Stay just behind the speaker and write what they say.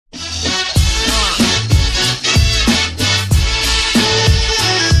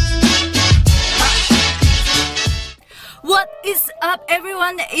up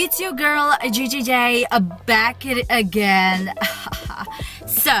everyone, it's your girl GGJ back at it again.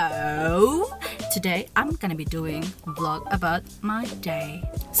 So today I'm gonna be doing a vlog about my day,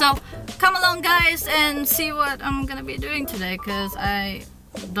 so come along guys and see what I'm gonna be doing today, because I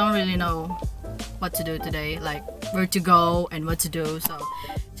don't really know what to do today, like where to go and what to do, so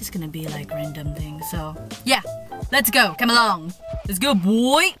just gonna be like random things. So yeah, let's go, come along, let's go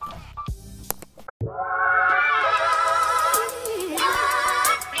boy.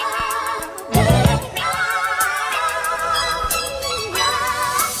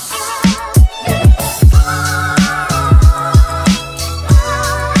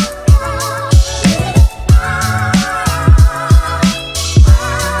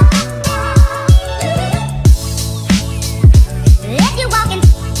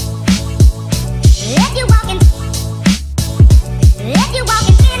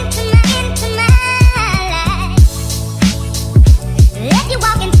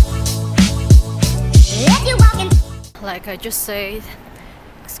 Like I just said,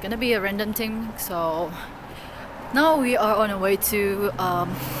 it's gonna be a random thing. So now we are on our way to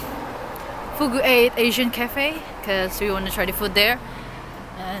Fugu8 Asian Cafe because we want to try the food there.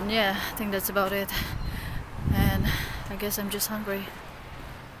 And yeah, I think that's about it. And I guess I'm just hungry.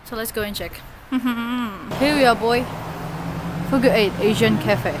 So let's go and check. Here we are, boy. Fugu8 Asian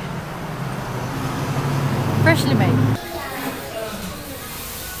Cafe. Freshly made.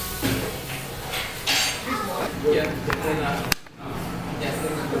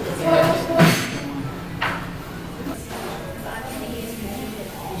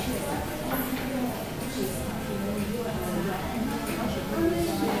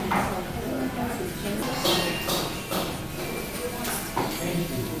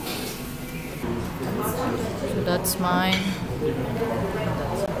 So that's mine.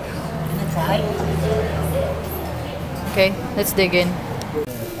 Okay, let's dig in.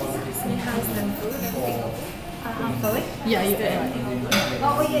 Yeah, you can.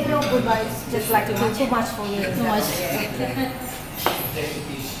 Oh, yeah, no good, but it's just like too much for you. Too much.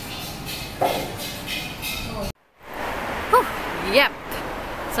 Yep.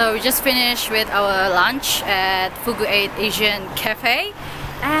 So we just finished with our lunch at Fugu8 Asian Cafe,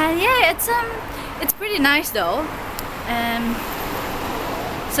 and yeah, it's pretty nice though.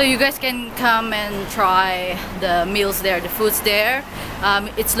 So you guys can come and try the meals there, the foods there.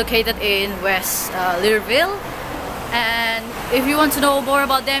 It's located in West Learville. And if you want to know more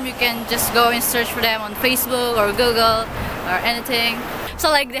about them, you can just go and search for them on Facebook or Google or anything. So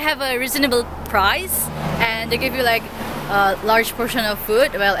like they have a reasonable price and they give you like a large portion of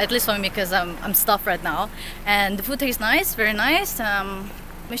food. Well, at least for me, because I'm stuffed right now. And the food tastes nice, very nice.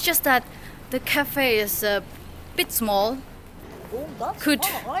 It's just that the cafe is a bit small. Oh, that's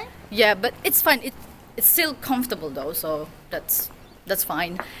small, right? Yeah, but it's fine. It's still comfortable though, so that's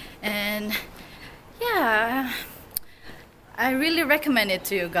fine. And yeah, I really recommend it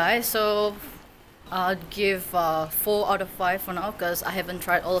to you guys. So I'll give 4 out of 5 for now, because I haven't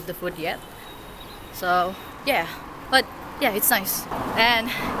tried all of the food yet. So yeah, but yeah, it's nice. And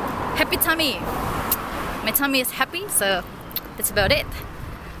happy tummy. My tummy is happy, so that's about it.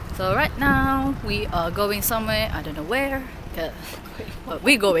 So right now we are going somewhere. I don't know where, but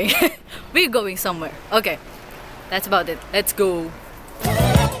we're going. We're going somewhere. Okay, that's about it. Let's go.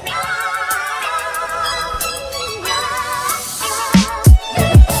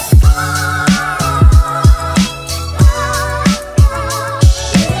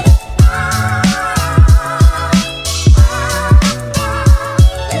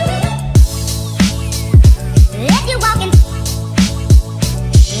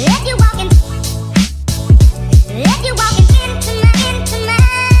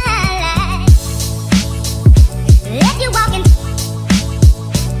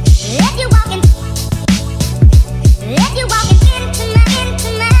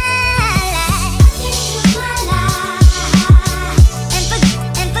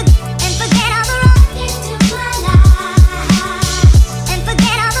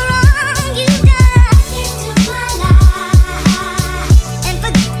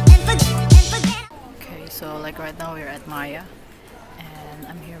 Right now we're at MYER and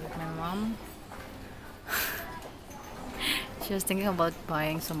I'm here with my mom. She was thinking about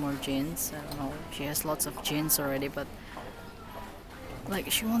buying some more jeans. I don't know, she has lots of jeans already, but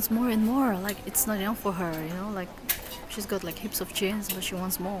like she wants more and more. Like it's not enough for her, you know, like she's got like heaps of jeans, but she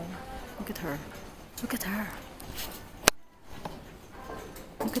wants more. Look at her. Look at her.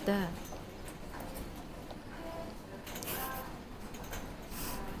 Look at that.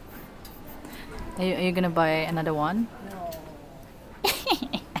 Are you gonna buy another one? No.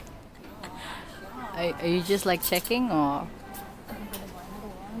 Are you just like checking or?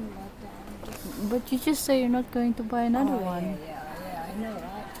 But you just say you're not going to buy another one. Yeah, I know,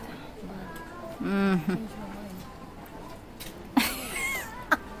 right?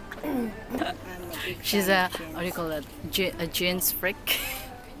 She's a, what do you call that? A jeans freak.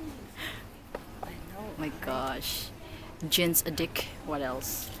 Oh my gosh. Jeans addict. What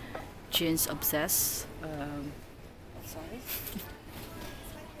else? Jeans obsessed. Sorry?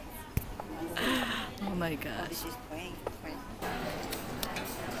 Oh my gosh. This is plain.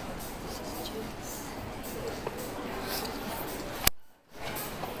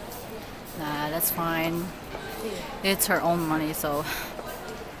 Nah, that's fine. It's her own money, so.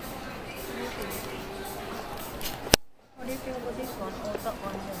 What do you think about this one or that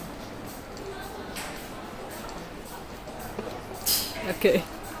one? Okay.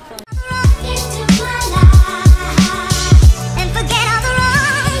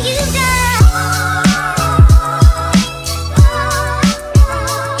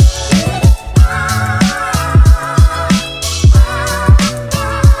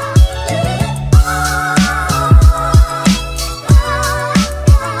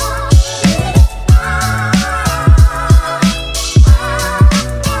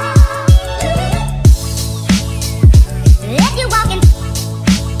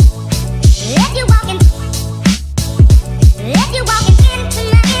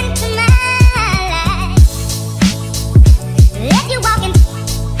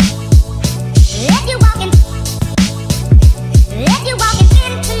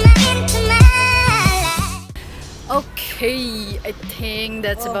 Okay, I think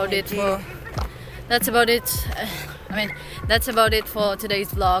that's about it for. That's about it. I mean, that's about it for today's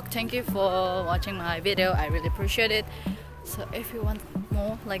vlog. Thank you for watching my video. I really appreciate it. So if you want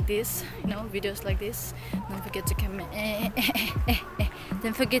more like this, you know, videos like this, don't forget to comment.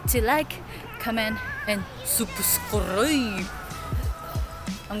 Don't forget to like, comment, and subscribe.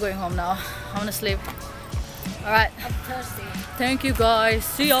 I'm going home now. I wanna sleep. All right. I'm thirsty. Thank you guys.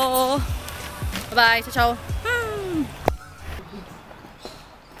 See y'all. Bye bye. Ciao. Ciao.